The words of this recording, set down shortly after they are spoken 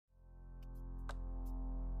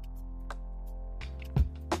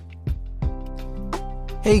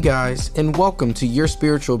Hey guys, and welcome to Your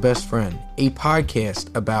Spiritual Best Friend, a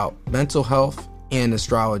podcast about mental health and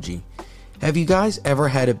astrology. Have you guys ever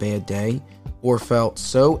had a bad day or felt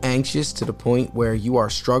so anxious to the point where you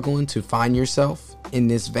are struggling to find yourself in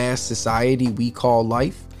this vast society we call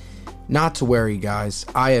life? Not to worry guys,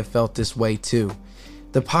 I have felt this way too.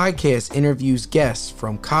 The podcast interviews guests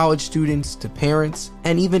from college students to parents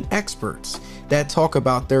and even experts that talk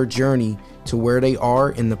about their journey to where they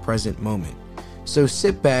are in the present moment. So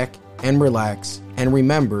sit back and relax and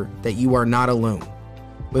remember that you are not alone.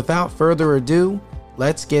 Without further ado,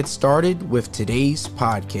 let's get started with today's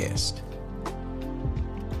podcast.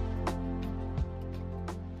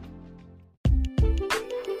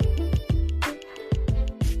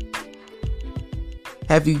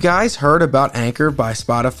 Have you guys heard about Anchor by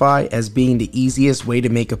Spotify as being the easiest way to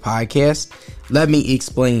make a podcast? Let me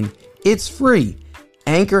explain. It's free.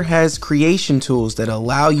 Anchor has creation tools that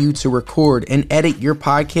allow you to record and edit your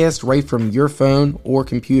podcast right from your phone or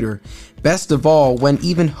computer. Best of all, when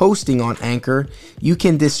even hosting on Anchor, you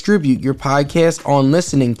can distribute your podcast on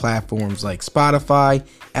listening platforms like Spotify,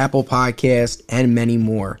 Apple Podcasts, and many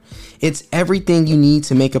more. It's everything you need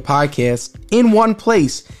to make a podcast in one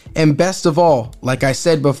place. And best of all, like I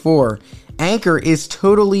said before, Anchor is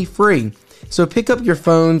totally free. So pick up your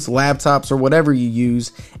phones, laptops, or whatever you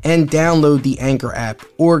use and download the Anchor app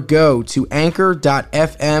or go to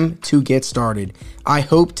anchor.fm to get started. I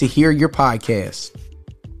hope to hear your podcast.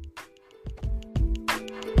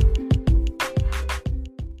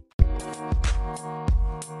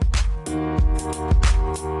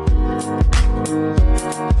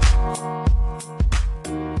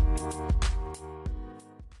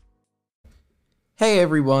 Hey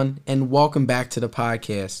everyone, and welcome back to the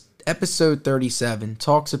podcast. Episode 37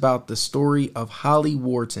 talks about the story of Holly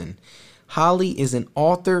Worton. Holly is an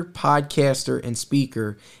author, podcaster, and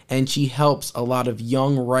speaker, and she helps a lot of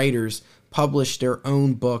young writers publish their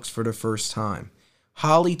own books for the first time.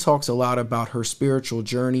 Holly talks a lot about her spiritual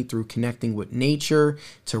journey through connecting with nature,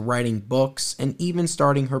 to writing books, and even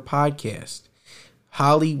starting her podcast.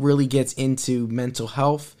 Holly really gets into mental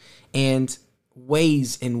health and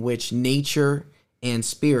ways in which nature and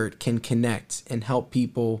spirit can connect and help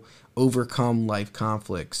people overcome life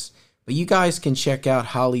conflicts. But you guys can check out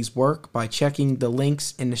Holly's work by checking the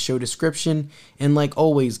links in the show description. And like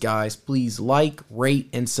always, guys, please like, rate,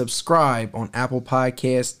 and subscribe on Apple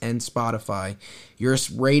Podcasts and Spotify. Your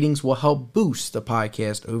ratings will help boost the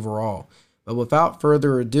podcast overall. But without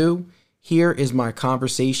further ado, here is my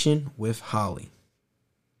conversation with Holly.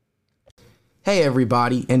 Hey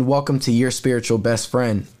everybody, and welcome to Your Spiritual Best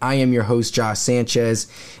Friend. I am your host, Josh Sanchez,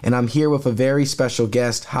 and I'm here with a very special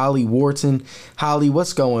guest, Holly Worton. Holly,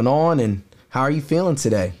 what's going on, and how are you feeling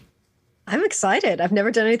today? I'm excited. I've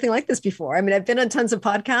never done anything like this before. I mean, I've been on tons of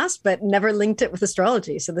podcasts, but never linked it with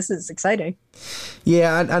astrology, so this is exciting.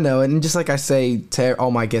 Yeah, I know, and just like I say to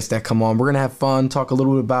all my guests that come on, we're going to have fun, talk a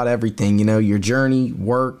little bit about everything, you know, your journey,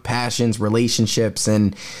 work, passions, relationships,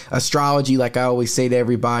 and astrology. Like I always say to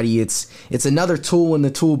everybody, it's another tool in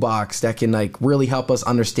the toolbox that can like really help us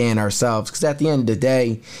understand ourselves, because at the end of the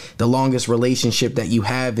day, the longest relationship that you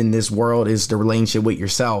have in this world is the relationship with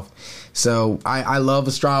yourself. So I love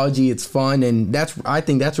astrology. It's fun, and I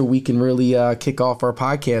think that's where we can really kick off our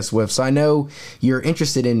podcast with. So I know you're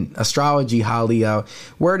interested in astrology, Holly.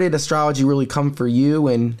 Where did astrology really come for you,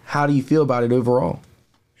 and how do you feel about it overall?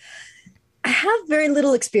 I have very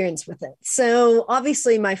little experience with it. So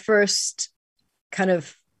obviously my first kind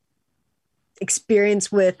of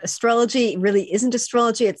experience with astrology really isn't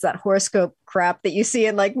astrology. It's that horoscope crap that you see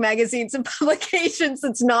in like magazines and publications.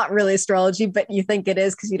 It's not really astrology, but you think it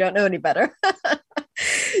is because you don't know any better.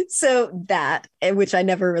 So that, which I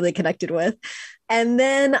never really connected with. And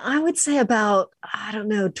then I would say about,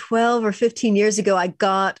 12 or 15 years ago, I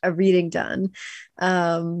got a reading done.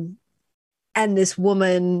 And this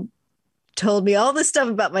woman told me all this stuff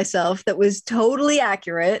about myself that was totally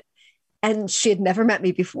accurate. And she had never met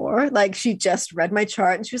me before. Like she just read my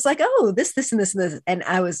chart and she was like, oh, this, and this, and this. And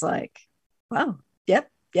I was like, wow, yep.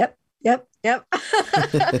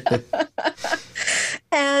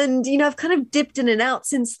 And, you know, I've kind of dipped in and out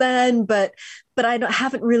since then, but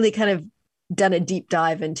haven't really kind of done a deep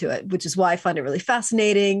dive into it, which is why I find it really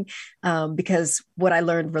fascinating, because what I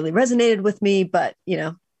learned really resonated with me, but, you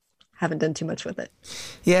know, haven't done too much with it.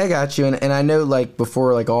 Yeah, I got you. And I know like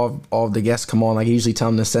before like all of the guests come on, like I usually tell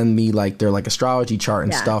them to send me like their like astrology chart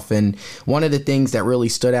and stuff. And one of the things that really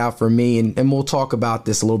stood out for me, and we'll talk about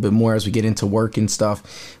this a little bit more as we get into work and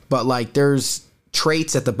stuff, but like there's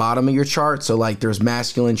traits at the bottom of your chart. So like there's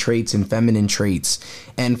masculine traits and feminine traits.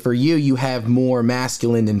 And for you, you have more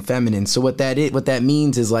masculine than feminine. So what that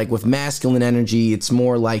means is like with masculine energy, it's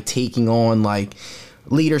more like taking on like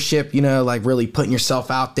leadership, you know, like really putting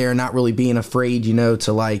yourself out there, not really being afraid, you know,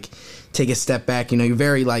 to like take a step back. You know, you're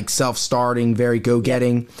very like self-starting, very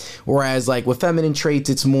go-getting. Whereas like with feminine traits,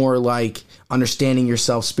 it's more like understanding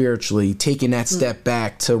yourself spiritually, taking that step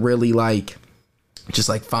back to really like just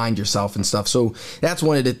like find yourself and stuff. So that's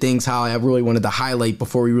one of the things how I really wanted to highlight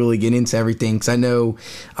before we really get into everything, because I know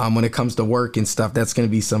when it comes to work and stuff, that's going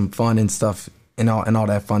to be some fun and stuff and all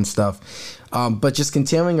that fun stuff. But just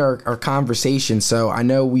continuing our conversation. So I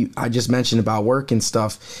know I just mentioned about work and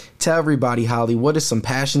stuff. Tell everybody, Holly, what are some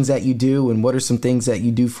passions that you do and what are some things that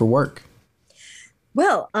you do for work?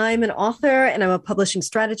 Well, I'm an author and I'm a publishing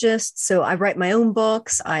strategist. So I write my own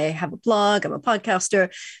books. I have a blog. I'm a podcaster,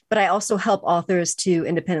 but I also help authors to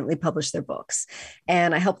independently publish their books.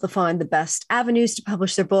 And I help them find the best avenues to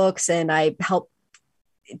publish their books. And I help,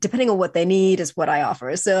 depending on what they need, is what I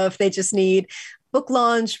offer. So if they just need book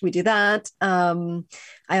launch, we do that.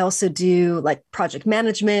 I also do like project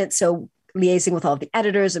management. So liaising with all the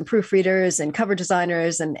editors and proofreaders and cover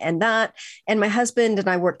designers and that. And my husband and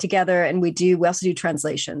I work together and we also do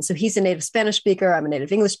translation. So he's a native Spanish speaker. I'm a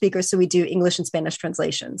native English speaker. So we do English and Spanish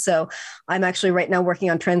translation. So I'm actually right now working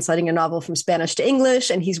on translating a novel from Spanish to English,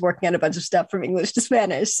 and he's working on a bunch of stuff from English to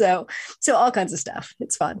Spanish. So all kinds of stuff.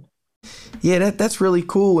 It's fun. Yeah, that's really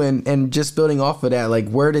cool. And just building off of that, like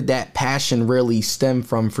where did that passion really stem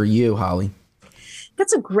from for you, Holly?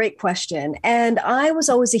 That's a great question. And I was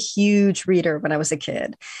always a huge reader when I was a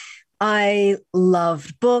kid. I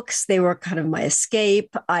loved books. They were kind of my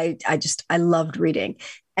escape. I loved reading,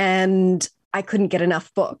 and I couldn't get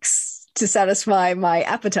enough books to satisfy my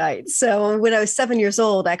appetite. So when I was 7 years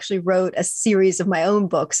old, I actually wrote a series of my own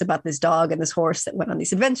books about this dog and this horse that went on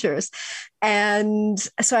these adventures. And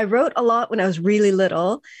so I wrote a lot when I was really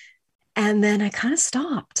little, and then I kind of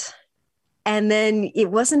stopped. And then it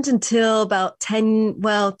wasn't until about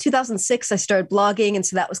 2006, I started blogging. And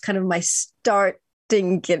so that was kind of my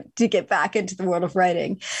starting to get back into the world of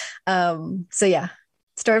writing. So yeah,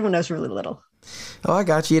 started when I was really little. Oh, I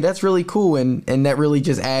got you. That's really cool. And that really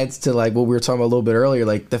just adds to like what we were talking about a little bit earlier,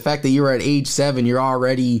 like the fact that you were at age 7, you're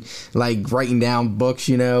already like writing down books,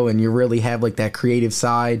 you know, and you really have like that creative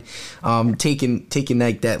side, taking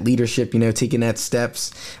like that leadership, you know, taking that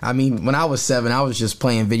steps. I mean, when I was 7, I was just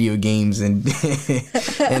playing video games and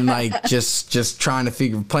and like just trying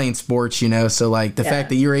to playing sports, you know. So like the fact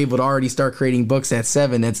that you're able to already start creating books at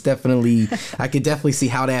 7, that's definitely, I could definitely see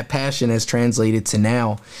how that passion has translated to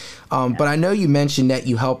now. But I know you mentioned that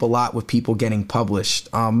you help a lot with people getting published.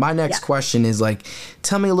 My next question is like,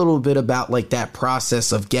 tell me a little bit about like that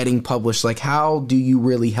process of getting published. Like, how do you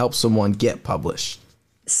really help someone get published?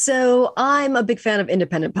 So I'm a big fan of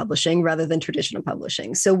independent publishing rather than traditional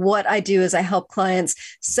publishing. So what I do is I help clients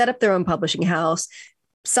set up their own publishing house,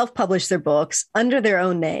 self-publish their books under their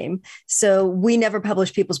own name. So we never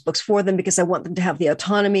publish people's books for them because I want them to have the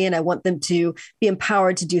autonomy and I want them to be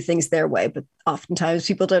empowered to do things their way. But oftentimes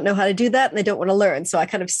people don't know how to do that and they don't want to learn. So I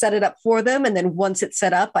kind of set it up for them. And then once it's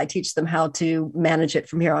set up, I teach them how to manage it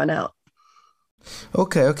from here on out.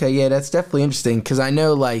 Okay. Yeah, that's definitely interesting because I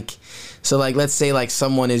know like, so like, let's say like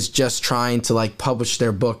someone is just trying to like publish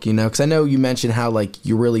their book, you know, because I know you mentioned how like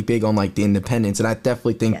you're really big on like the independence, and I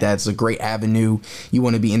definitely think that's a great avenue. You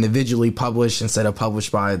want to be individually published instead of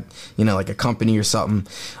published by, you know, like a company or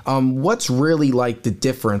something. What's really like the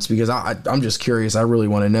difference? Because I'm just curious. I really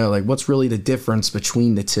want to know like what's really the difference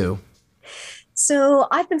between the two. So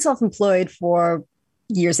I've been self-employed for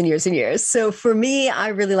years and years and years. So for me, I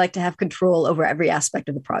really like to have control over every aspect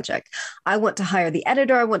of the project. I want to hire the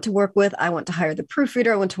editor I want to work with. I want to hire the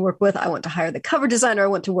proofreader I want to work with. I want to hire the cover designer I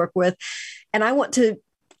want to work with. And I want to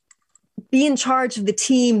be in charge of the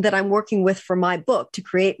team that I'm working with for my book to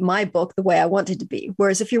create my book the way I want it to be.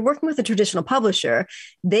 Whereas if you're working with a traditional publisher,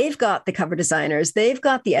 they've got the cover designers, they've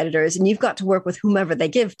got the editors, and you've got to work with whomever they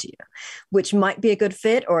give to you, which might be a good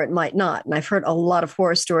fit or it might not. And I've heard a lot of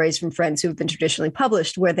horror stories from friends who have been traditionally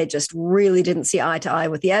published where they just really didn't see eye to eye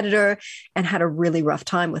with the editor and had a really rough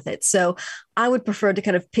time with it. So I would prefer to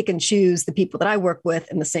kind of pick and choose the people that I work with,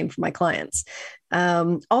 and the same for my clients.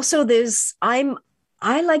 Also,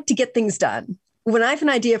 I like to get things done. When I have an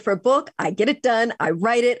idea for a book, I get it done, I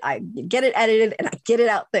write it, I get it edited, and I get it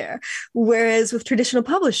out there. Whereas with traditional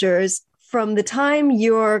publishers, from the time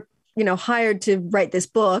you're, hired to write this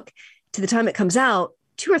book to the time it comes out,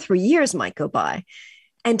 2 or 3 years might go by.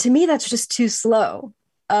 And to me, that's just too slow.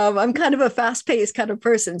 I'm kind of a fast-paced kind of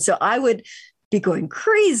person. So I would be going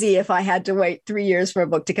crazy if I had to wait 3 years for a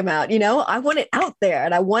book to come out. I want it out there,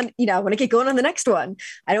 and I want to get going on the next one.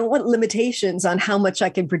 I don't want limitations on how much I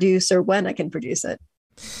can produce or when I can produce it.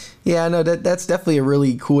 Yeah, I know that's definitely a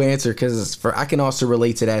really cool answer, because I can also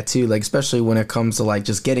relate to that too. Like, especially when it comes to like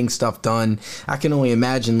just getting stuff done, I can only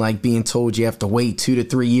imagine like being told you have to wait 2 to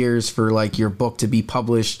 3 years for like your book to be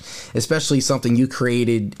published, especially something you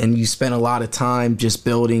created and you spent a lot of time just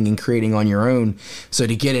building and creating on your own. So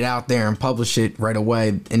to get it out there and publish it right away,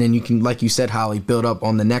 and then you can, like you said, Holly, build up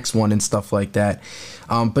on the next one and stuff like that.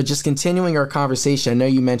 But just continuing our conversation, I know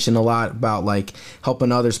you mentioned a lot about like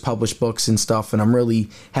helping others publish books and stuff, and I'm really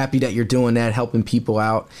happy that you're doing that, helping people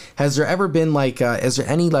out. Has there ever been like, is there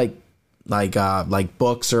any like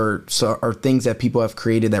books or things that people have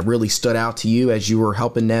created that really stood out to you as you were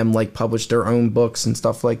helping them like publish their own books and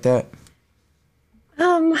stuff like that?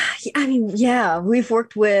 Yeah, we've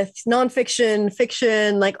worked with nonfiction,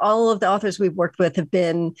 fiction, like all of the authors we've worked with have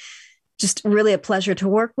been just really a pleasure to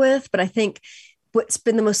work with. But I think what's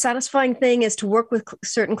been the most satisfying thing is to work with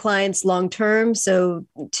certain clients long term, so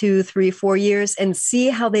 2, 3, 4 years, and see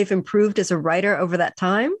how they've improved as a writer over that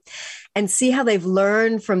time, and see how they've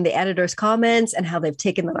learned from the editor's comments and how they've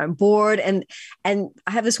taken that on board. And I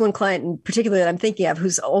have this one client in particular that I'm thinking of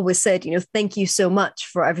who's always said, thank you so much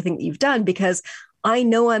for everything that you've done, because I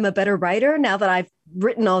know I'm a better writer now that I've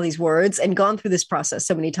written all these words and gone through this process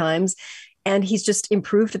so many times. And he's just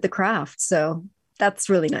improved at the craft. So that's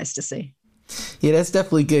really nice to see. Yeah, that's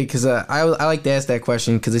definitely good, because I like to ask that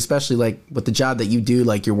question, because especially like with the job that you do,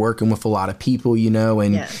 like you're working with a lot of people,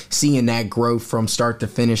 and seeing that growth from start to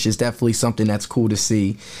finish is definitely something that's cool to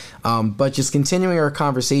see. But just continuing our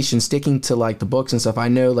conversation, sticking to like the books and stuff, I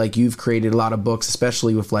know like you've created a lot of books,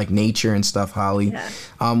 especially with like nature and stuff, Holly. Yeah.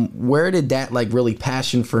 Where did that like really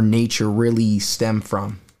passion for nature really stem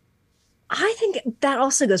from? I think that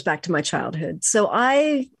also goes back to my childhood. So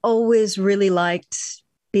I always really liked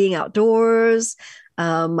being outdoors.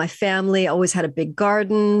 My family always had a big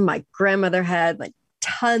garden. My grandmother had like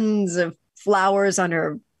tons of flowers on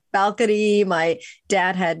her balcony. My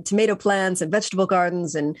dad had tomato plants and vegetable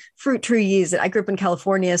gardens and fruit trees. I grew up in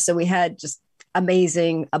California, so we had just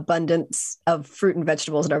amazing abundance of fruit and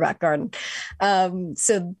vegetables in our back garden.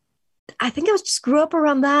 So I think I just grew up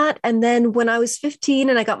around that. And then when I was 15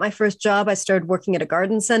 and I got my first job, I started working at a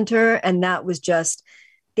garden center, and that was just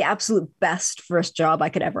the absolute best first job I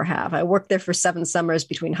could ever have. I worked there for 7 summers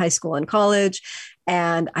between high school and college.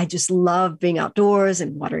 And I just loved being outdoors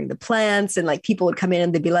and watering the plants. And like people would come in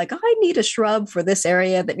and they'd be like, I need a shrub for this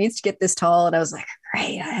area that needs to get this tall. And I was like,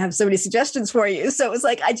 great, I have so many suggestions for you. So it was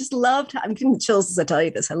like, I just loved, I'm getting chills as I tell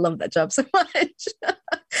you this. I love that job so much.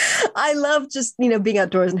 I love just, being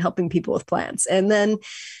outdoors and helping people with plants. And then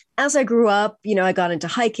as I grew up, I got into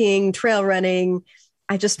hiking, trail running.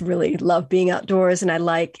 I just really love being outdoors, and I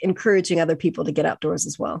like encouraging other people to get outdoors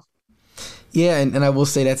as well. Yeah, and I will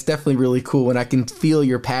say that's definitely really cool, and I can feel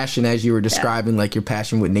your passion as you were describing like your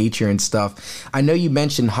passion with nature and stuff. I know you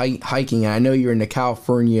mentioned hiking, and I know you're in the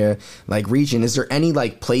California like region. Is there any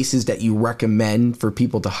like places that you recommend for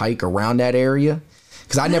people to hike around that area?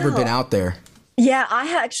 Because I've never been out there. Yeah,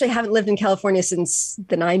 I actually haven't lived in California since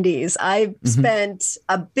the 90s. I spent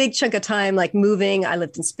a big chunk of time like moving. I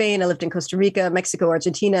lived in Spain, I lived in Costa Rica, Mexico,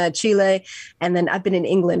 Argentina, Chile, and then I've been in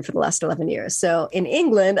England for the last 11 years. So in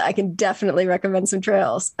England, I can definitely recommend some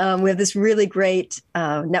trails. We have this really great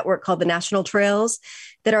network called the National Trails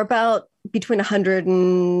that are about between 100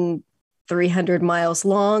 and 300 miles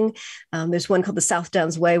long. There's one called the South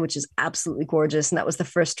Downs Way, which is absolutely gorgeous. And that was the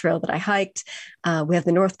first trail that I hiked. We have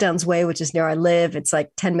the North Downs Way, which is near I live. It's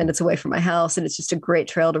like 10 minutes away from my house. And it's just a great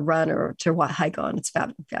trail to run or to hike on. It's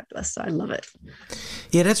fabulous. So I love it.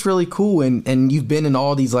 Yeah, that's really cool. And you've been in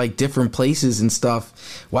all these like different places and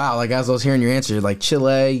stuff. Wow. Like as I was hearing your answer, like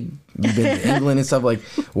Chile, you've been to England and stuff, like,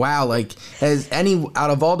 wow. Like has any, out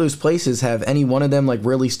of all those places, have any one of them like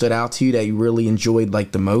really stood out to you that you really enjoyed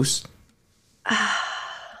like the most?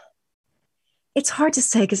 It's hard to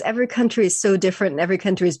say because every country is so different and every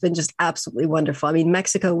country has been just absolutely wonderful. I mean,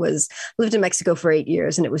 lived in Mexico for 8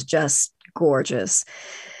 years and it was just gorgeous.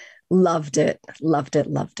 Loved it.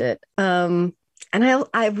 And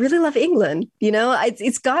I really love England.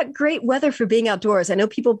 It's got great weather for being outdoors. I know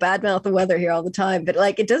people badmouth the weather here all the time, but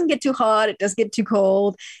like it doesn't get too hot. It doesn't get too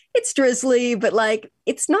cold. It's drizzly, but like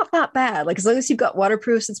it's not that bad. Like as long as you've got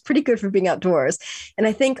waterproofs, it's pretty good for being outdoors. And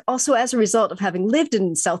I think also as a result of having lived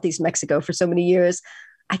in Southeast Mexico for so many years,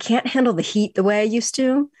 I can't handle the heat the way I used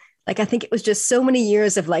to. Like I think it was just so many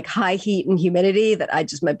years of like high heat and humidity that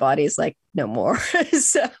my body is like no more.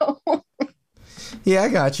 So. Yeah, I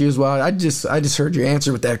got you as well. I just heard your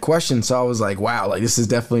answer with that question, so I was like, wow, like this is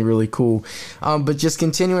definitely really cool. But just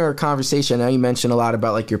continuing our conversation, I know you mentioned a lot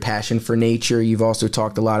about like your passion for nature. You've also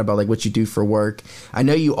talked a lot about like what you do for work. I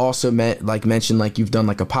know you also mentioned like you've done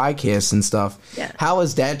like a podcast and stuff. Yeah. How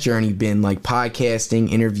has that journey been, like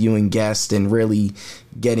podcasting, interviewing guests, and really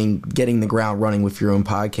getting the ground running with your own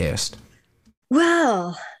podcast?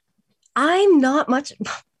 Well, I'm not much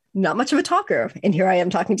of a talker, and here I am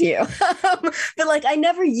talking to you. But like, I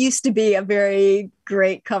never used to be a very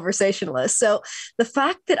great conversationalist. So the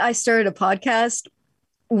fact that I started a podcast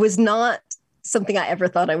was not something I ever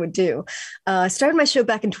thought I would do. I started my show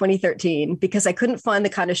back in 2013 because I couldn't find the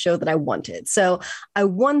kind of show that I wanted. So I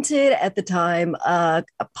wanted at the time a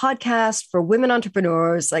podcast for women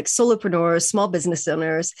entrepreneurs, like solopreneurs, small business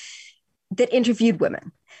owners that interviewed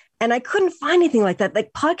women. And I couldn't find anything like that.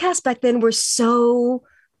 Like podcasts back then were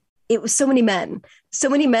it was so many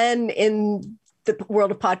men in the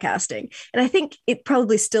world of podcasting. And I think it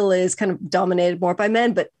probably still is kind of dominated more by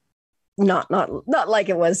men, but not like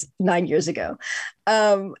it was 9 years ago.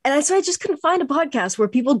 So I just couldn't find a podcast where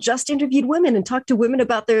people just interviewed women and talked to women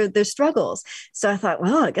about their struggles. So I thought,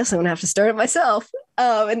 well, I guess I'm gonna have to start it myself.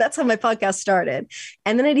 And that's how my podcast started.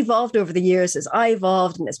 And then it evolved over the years as I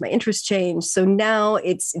evolved and as my interests changed. So now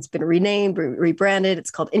it's been renamed, rebranded.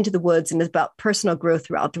 It's called Into the Woods, and it's about personal growth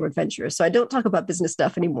through outdoor adventures. So I don't talk about business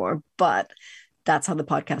stuff anymore, but that's how the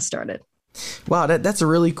podcast started. Wow, that's a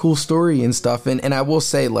really cool story and stuff. And I will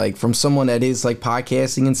say, like, from someone that is like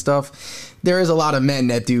podcasting and stuff, there is a lot of men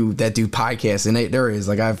that do podcasts, and there is,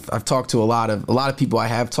 like, I've talked to a lot of people I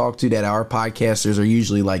have talked to that are podcasters are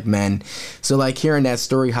usually like men. So like hearing that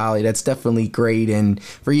story, Holly, that's definitely great. And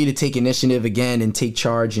for you to take initiative again and take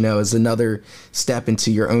charge, is another step into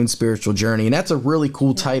your own spiritual journey. And that's a really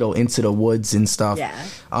cool title, Into the Woods and stuff. Yeah.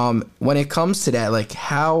 When it comes to that, like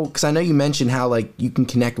because I know you mentioned how like you can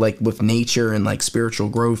connect like with nature and like spiritual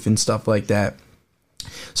growth and stuff like that.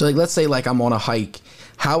 So like, let's say like I'm on a hike.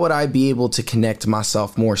 How would I be able to connect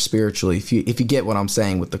myself more spiritually? If you get what I'm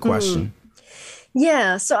saying with the question.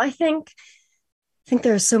 Yeah. So I think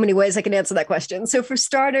there are so many ways I can answer that question. So for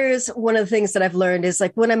starters, one of the things that I've learned is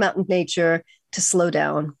like when I'm out in nature to slow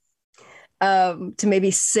down, to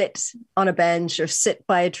maybe sit on a bench or sit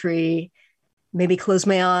by a tree, maybe close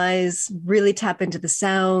my eyes, really tap into the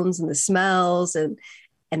sounds and the smells, and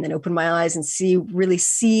then open my eyes and really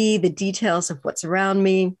see the details of what's around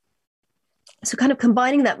me. So kind of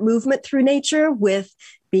combining that movement through nature with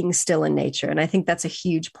being still in nature. And I think that's a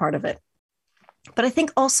huge part of it. But I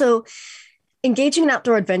think also engaging in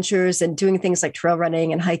outdoor adventures and doing things like trail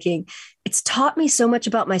running and hiking, it's taught me so much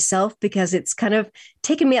about myself because it's kind of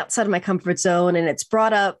taken me outside of my comfort zone, and it's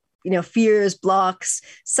brought up, fears, blocks,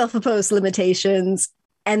 self-imposed limitations.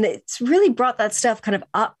 And it's really brought that stuff kind of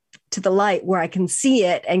up to the light where I can see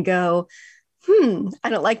it and go, I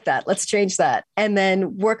don't like that. Let's change that. And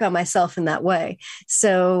then work on myself in that way.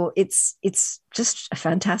 So it's just a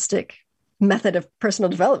fantastic method of personal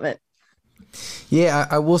development. Yeah,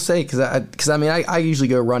 I will say, because I usually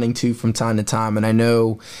go running too from time to time, and I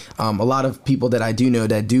know a lot of people that I do know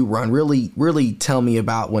that do run really tell me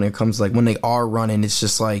about when it comes like when they are running. It's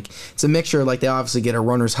just like it's a mixture. Like they obviously get a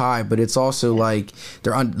runner's high, but it's also like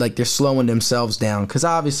they're slowing themselves down, because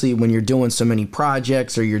obviously when you're doing so many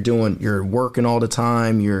projects or you're working all the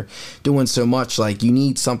time, you're doing so much, like you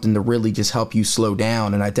need something to really just help you slow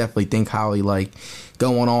down. And I definitely think, Holly, like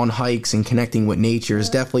going on hikes and connecting with nature is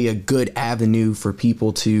definitely a good avenue for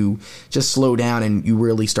people to just slow down and you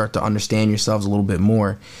really start to understand yourselves a little bit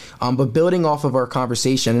more. But building off of our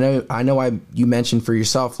conversation, I know you mentioned for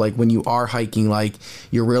yourself, like when you are hiking, like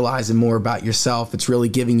you're realizing more about yourself. It's really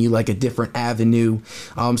giving you like a different avenue.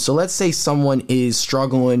 So let's say someone is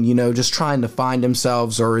struggling, just trying to find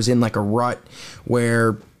themselves, or is in like a rut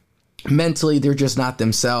where mentally they're just not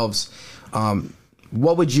themselves.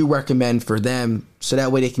 What would you recommend for them so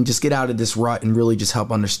that way they can just get out of this rut and really just help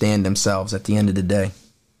understand themselves at the end of the day?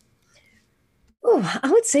 Oh, I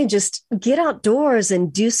would say just get outdoors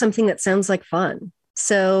and do something that sounds like fun.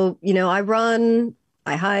 So, I run,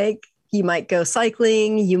 I hike, you might go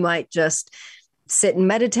cycling, you might just sit and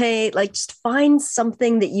meditate, like just find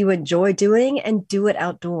something that you enjoy doing and do it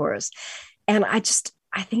outdoors. And I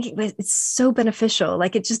think it's so beneficial.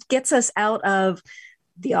 Like it just gets us out of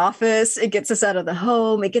the office, it gets us out of the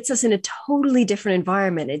home, it gets us in a totally different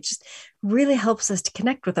environment. It just really helps us to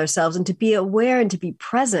connect with ourselves and to be aware and to be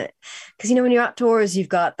present. Because, when you're outdoors, you've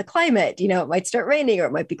got the climate, it might start raining or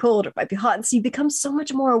it might be cold or it might be hot. And so you become so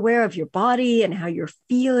much more aware of your body and how you're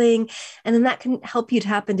feeling. And then that can help you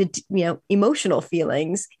tap into, emotional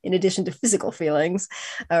feelings in addition to physical feelings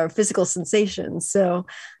or physical sensations. So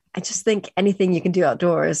I just think anything you can do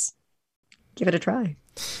outdoors, give it a try.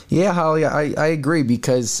 Yeah, Holly, I agree,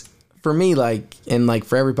 because for me, like, and like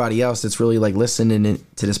for everybody else that's really like listening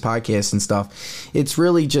to this podcast and stuff, it's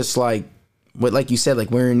really just like what, like you said,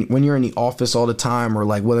 like when you're in the office all the time, or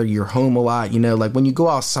like whether you're home a lot, like when you go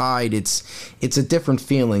outside, it's a different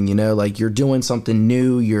feeling, like you're doing something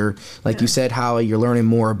new. You're, like you said, Holly, you're learning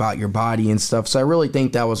more about your body and stuff. So I really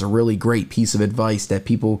think that was a really great piece of advice that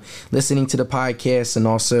people listening to the podcast, and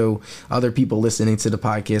also other people listening to the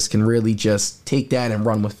podcast, can really just take that and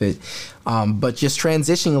run with it. But just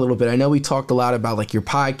transitioning a little bit, I know we talked a lot about like your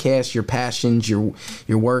podcast, your passions, your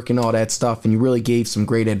work and all that stuff, and you really gave some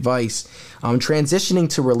great advice. Transitioning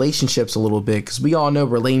to relationships a little bit, because we all know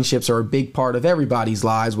relationships are a big part of everybody's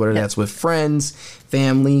lives, whether that's with friends,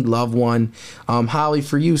 family, loved one. Holly,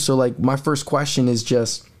 for you, so like my first question is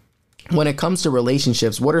just, when it comes to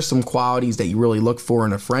relationships, what are some qualities that you really look for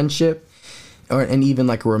in a friendship, and even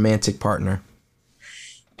like a romantic partner?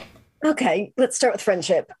 Okay, let's start with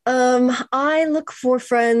friendship. I look for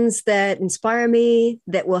friends that inspire me,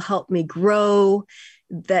 that will help me grow,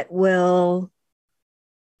 that will,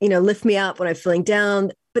 lift me up when I'm feeling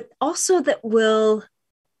down, but also that will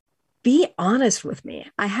be honest with me.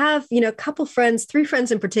 I have, a couple friends, 3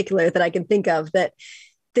 friends in particular that I can think of, that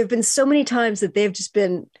there have been so many times that they've just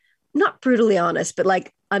been not brutally honest, but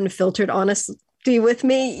like unfiltered honesty with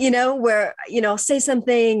me, where, I'll say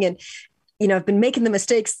something and, I've been making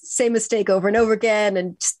the same mistake over and over again,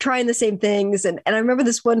 and just trying the same things. And I remember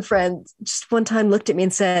this one friend just one time looked at me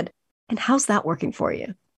and said, "And how's that working for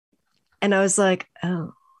you?" And I was like,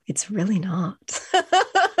 "Oh, it's really not."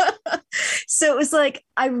 So it was like,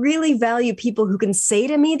 I really value people who can say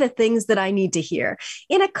to me the things that I need to hear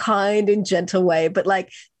in a kind and gentle way, but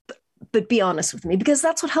be honest with me, because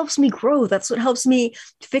that's what helps me grow. That's what helps me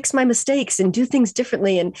fix my mistakes and do things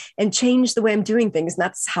differently, and change the way I'm doing things. And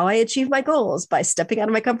that's how I achieve my goals, by stepping out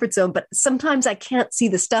of my comfort zone. But sometimes I can't see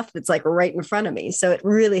the stuff that's like right in front of me. So it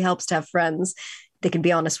really helps to have friends that can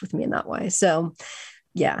be honest with me in that way. So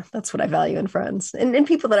yeah, that's what I value in friends, and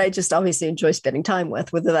people that I just obviously enjoy spending time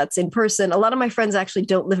with, whether that's in person. A lot of my friends actually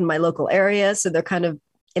don't live in my local area, so they're kind of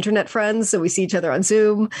internet friends. So we see each other on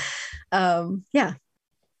Zoom. Yeah.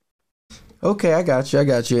 Okay, I got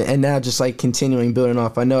you. And now just like continuing building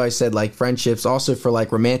off, I know I said like friendships also for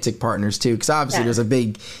like romantic partners too, because obviously there's a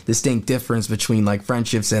big distinct difference between like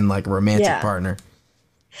friendships and like a romantic partner.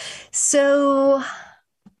 So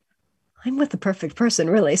I'm with the perfect person,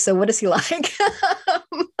 really. So what is he like?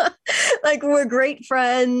 Like, we're great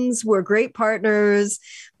friends. We're great partners.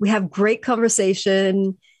 We have great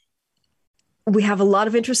conversation. We have a lot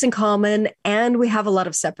of interests in common, and we have a lot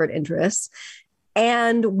of separate interests.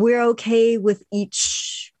 And we're okay with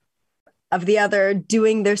each of the other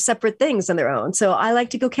doing their separate things on their own. So I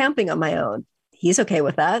like to go camping on my own. He's okay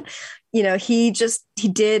with that. I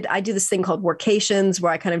do this thing called workations,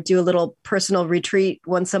 where I kind of do a little personal retreat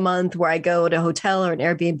once a month, where I go to a hotel or an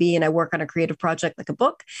Airbnb and I work on a creative project like a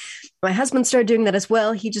book. My husband started doing that as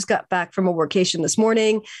well. He just got back from a workation this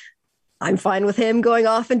morning. I'm fine with him going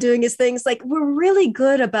off and doing his things. Like, we're really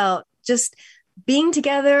good about just being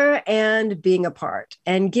together and being apart,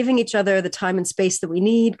 and giving each other the time and space that we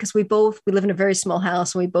need, because we live in a very small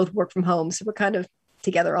house and we both work from home. So we're kind of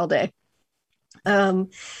together all day.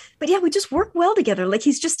 But yeah, we just work well together. Like,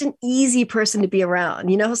 he's just an easy person to be around.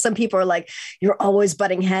 Some people are like, you're always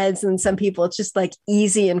butting heads, and some people it's just like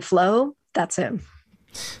easy and flow. That's him.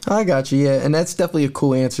 I got you. Yeah. And that's definitely a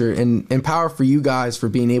cool answer, and power for you guys for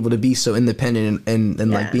being able to be so independent,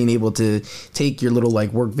 and like being able to take your little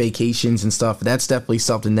like work vacations and stuff. That's definitely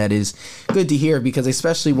something that is good to hear, because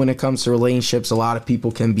especially when it comes to relationships, a lot of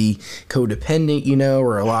people can be codependent,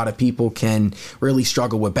 or a lot of people can really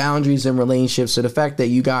struggle with boundaries in relationships. So the fact that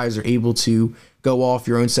you guys are able to go off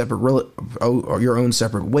your own separate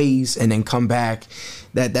ways and then come back,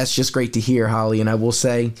 that's just great to hear, Holly. And I will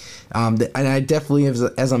say, and I definitely,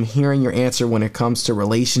 as I'm hearing your answer when it comes to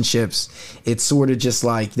relationships, it's sort of just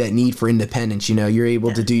like that need for independence. You're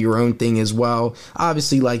able to do your own thing as well.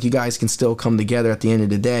 Obviously, like, you guys can still come together at the end of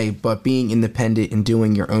the day, but being independent and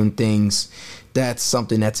doing your own things, that's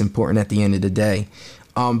something that's important at the end of the day.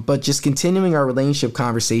 But just continuing our relationship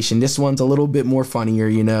conversation, this one's a little bit more funnier,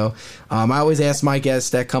 I always ask my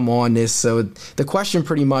guests that come on this. So the question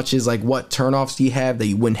pretty much is like, what turnoffs do you have that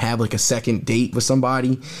you wouldn't have like a second date with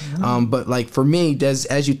somebody? But like for me,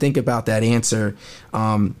 as you think about that answer,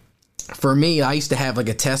 for me, I used to have like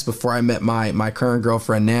a test before I met my current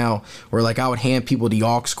girlfriend now, where like I would hand people the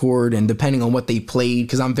aux cord, and depending on what they played,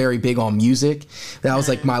 because I'm very big on music, that was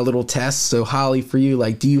like my little test. So Holly, for you,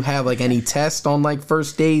 like, do you have like any test on like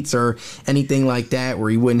first dates or anything like that where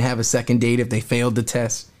you wouldn't have a second date if they failed the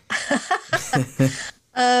test?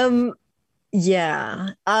 Um, yeah.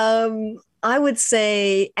 I would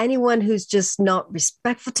say anyone who's just not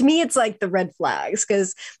respectful to me, it's like the red flags,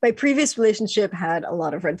 because my previous relationship had a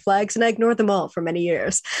lot of red flags and I ignored them all for many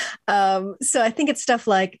years. So I think it's stuff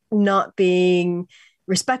like not being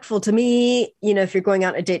respectful to me. You know, if you're going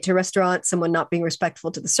out on a date to a restaurant, someone not being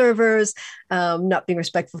respectful to the servers, not being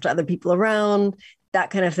respectful to other people around, that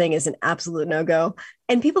kind of thing is an absolute no-go.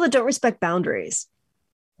 And people that don't respect boundaries.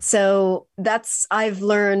 So I've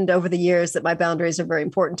learned over the years that my boundaries are very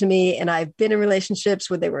important to me. And I've been in relationships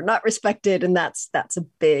where they were not respected. And that's a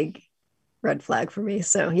big red flag for me.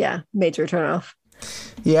 So yeah, major turnoff.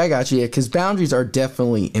 Yeah, I got you. Yeah, because boundaries are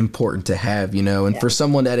definitely important to have, you know, and for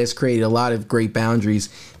someone that has created a lot of great boundaries,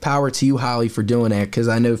 power to you, Holly, for doing that. Because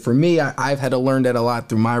I know for me, I've had to learn that a lot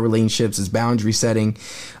through my relationships is boundary setting.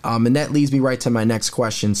 And that leads me right to my next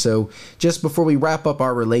question. So just before we wrap up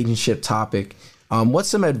our relationship topic, what's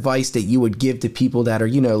some advice that you would give to people that are,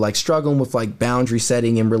 you know, like struggling with like boundary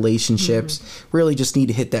setting in relationships, really just need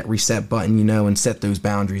to hit that reset button, you know, and set those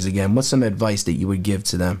boundaries again? What's some advice that you would give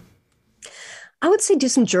to them? I would say do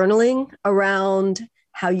some journaling around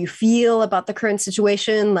how you feel about the current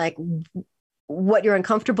situation, like what you're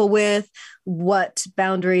uncomfortable with, what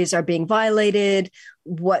boundaries are being violated,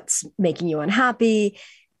 what's making you unhappy.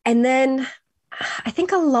 And then I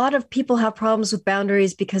think a lot of people have problems with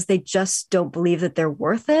boundaries because they just don't believe that they're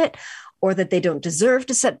worth it or that they don't deserve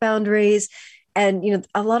to set boundaries. And, you know,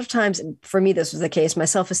 a lot of times for me, this was the case. My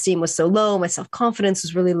self-esteem was so low. My self-confidence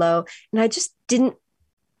was really low. And I just didn't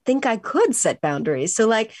think I could set boundaries.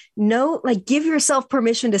 So give yourself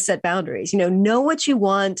permission to set boundaries, you know what you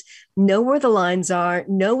want, know where the lines are,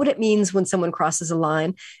 know what it means when someone crosses a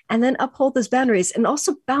line, and then uphold those boundaries. And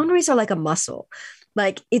also boundaries are like a muscle.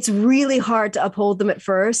 Like it's really hard to uphold them at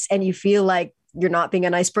first and you feel like you're not being a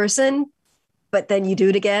nice person, but then you do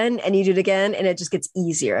it again and you do it again and it just gets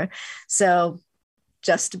easier. So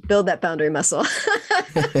just build that boundary muscle.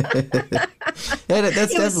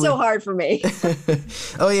 It was so hard for me.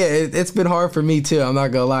 Oh yeah, it's been hard for me too. I'm not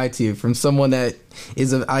gonna lie to you. From someone that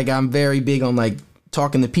is I'm very big on like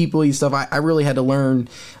talking to people and stuff. I really had to learn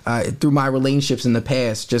through my relationships in the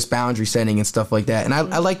past, just boundary setting and stuff like that. And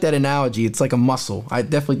I like that analogy. It's like a muscle. I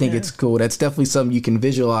definitely think it's cool. That's definitely something you can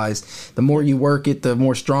visualize. The more you work it, the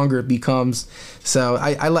more stronger it becomes. So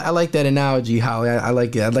I like that analogy, Holly. I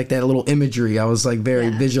like it. I like that little imagery. I was like very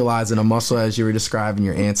visualizing a muscle as you were describing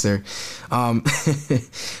your answer.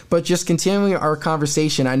 But just continuing our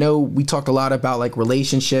conversation, I know we talked a lot about like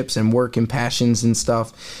relationships and work and passions and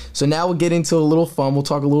stuff. So now we'll get into a little fun. We'll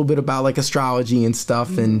talk a little bit about like astrology and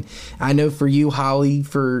stuff. And I know for you, Holly,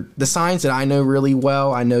 for the signs that I know really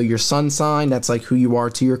well, I know your sun sign. That's like who you are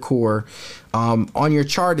to your core. On your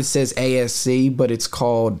chart, it says ASC, but it's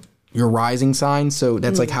called your rising sign. So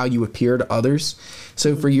that's like how you appear to others.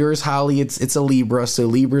 So for yours, Holly, it's a Libra. So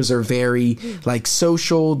Libras are very like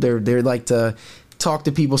social. They're like to talk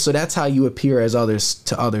to people. So that's how you appear as others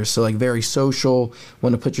to others. So like very social,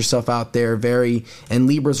 want to put yourself out there, and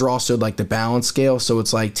Libras are also like the balance scale. So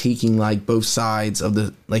it's like taking like both sides of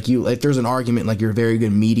the, like if there's an argument, like you're a very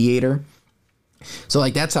good mediator. So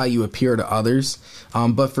like that's how you appear to others.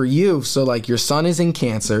 But for you, so like your sun is in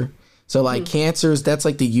Cancer. So like Cancers, that's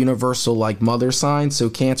like the universal like mother sign. So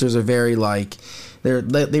Cancers are very like,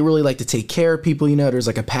 they really like to take care of people, you know. There's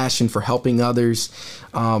like a passion for helping others,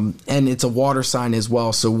 and it's a water sign as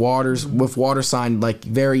well. So with water sign, like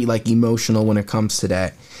very like emotional when it comes to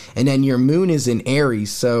that. And then your moon is in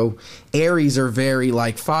Aries. So Aries are very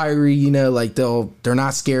like fiery, you know, like they're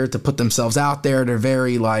not scared to put themselves out there. They're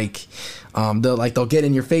very like, they'll get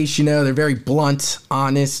in your face, you know. They're very blunt,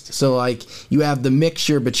 honest. So like you have the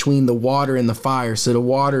mixture between the water and the fire. So the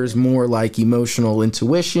water is more like emotional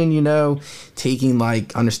intuition, you know, taking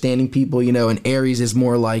like understanding people, you know, and Aries is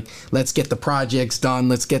more like, let's get the projects done.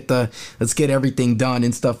 Let's get everything done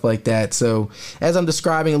and stuff like that. So as I'm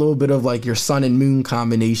describing a little bit of like your sun and moon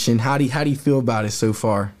combination, how do you feel about it so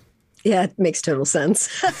far? Yeah, it makes total sense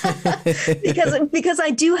because I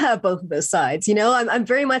do have both of those sides. You know, I'm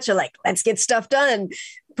very much a like, let's get stuff done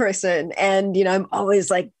person. And, you know, I'm always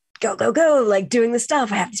like, go, like doing the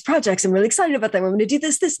stuff. I have these projects. I'm really excited about them. I'm going to do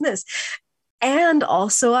this, this, and this. And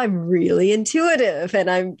also I'm really intuitive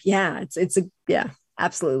and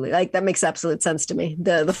absolutely. Like that makes absolute sense to me.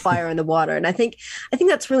 The fire and the water. And I think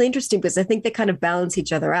that's really interesting because I think they kind of balance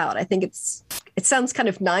each other out. I think it sounds kind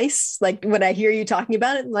of nice. Like when I hear you talking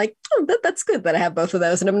about it, I'm like, oh, that's good that I have both of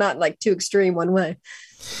those and I'm not like too extreme one way.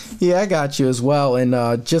 Yeah, I got you as well.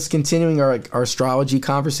 And just continuing our astrology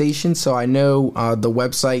conversation. So I know the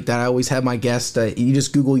website that I always have my guests, you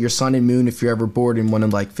just Google your sun and moon if you're ever bored and want to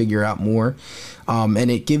like figure out more.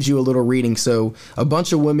 and it gives you a little reading. So a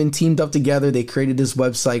bunch of women teamed up together. They created this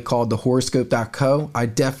website called thehoroscope.co. I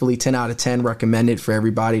definitely 10 out of 10 recommend it for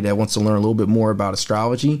everybody that wants to learn a little bit more about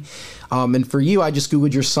astrology. And for you, I just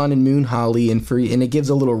Googled your sun and moon, Holly, and it gives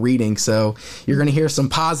a little reading. So you're going to hear some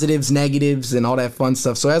positives, negatives, and all that fun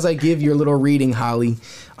stuff. So as I give your little reading, Holly,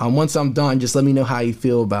 once I'm done, just let me know how you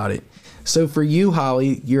feel about it. So for you,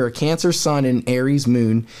 Holly, you're a Cancer sun and Aries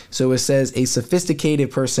moon. So it says a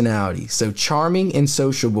sophisticated personality. So charming and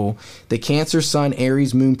sociable, the Cancer sun,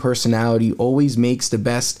 Aries moon personality always makes the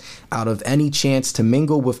best out of any chance to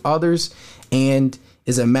mingle with others and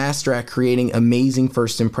is a master at creating amazing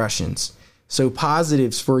first impressions. So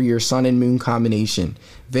positives for your sun and moon combination: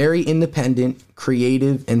 very independent,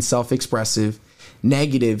 creative, and self-expressive.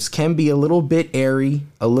 Negatives can be a little bit airy,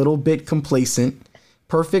 a little bit complacent.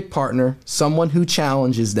 Perfect partner, someone who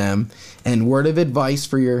challenges them. And word of advice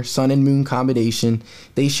for your sun and moon combination: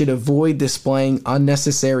 they should avoid displaying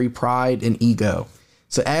unnecessary pride and ego.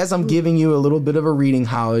 So as I'm giving you a little bit of a reading,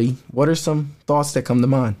 Holly, what are some thoughts that come to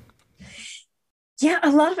mind? Yeah,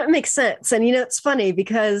 a lot of it makes sense. And, it's funny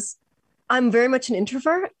because I'm very much an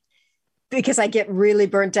introvert because I get really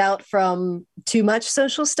burnt out from too much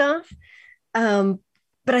social stuff.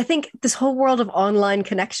 But I think this whole world of online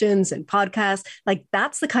connections and podcasts, like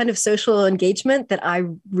that's the kind of social engagement that I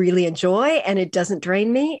really enjoy, and it doesn't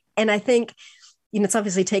drain me. And I think, it's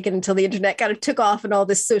obviously taken until the internet kind of took off and all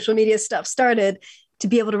this social media stuff started to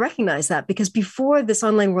be able to recognize that, because before this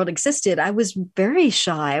online world existed, I was very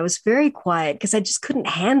shy. I was very quiet because I just couldn't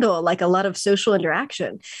handle like a lot of social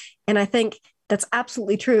interaction. And I think that's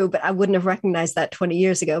absolutely true, but I wouldn't have recognized that 20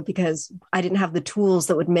 years ago because I didn't have the tools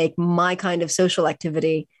that would make my kind of social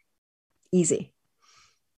activity easy.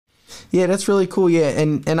 Yeah, that's really cool. Yeah,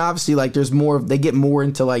 and obviously, like, there's more. They get more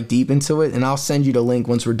into like deep into it, and I'll send you the link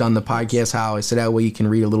once we're done the podcast, Holly, so that way you can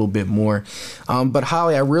read a little bit more. But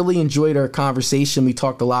Holly, I really enjoyed our conversation. We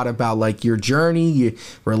talked a lot about like your journey, your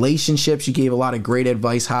relationships. You gave a lot of great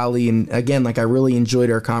advice, Holly, and again, like I really enjoyed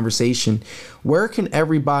our conversation. Where can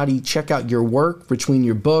everybody check out your work between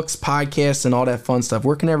your books, podcasts, and all that fun stuff?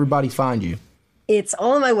 Where can everybody find you? It's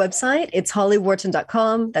all on my website. It's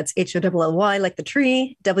hollyworton.com. That's HOLLY, like the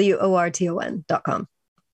tree, WORTON.com.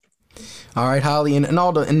 All right, Holly, and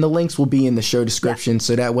the links will be in the show description,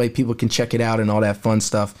 so that way people can check it out and all that fun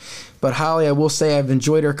stuff. But Holly, I will say I've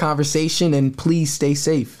enjoyed our conversation, and please stay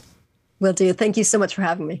safe. Will do. Thank you so much for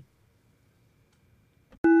having me.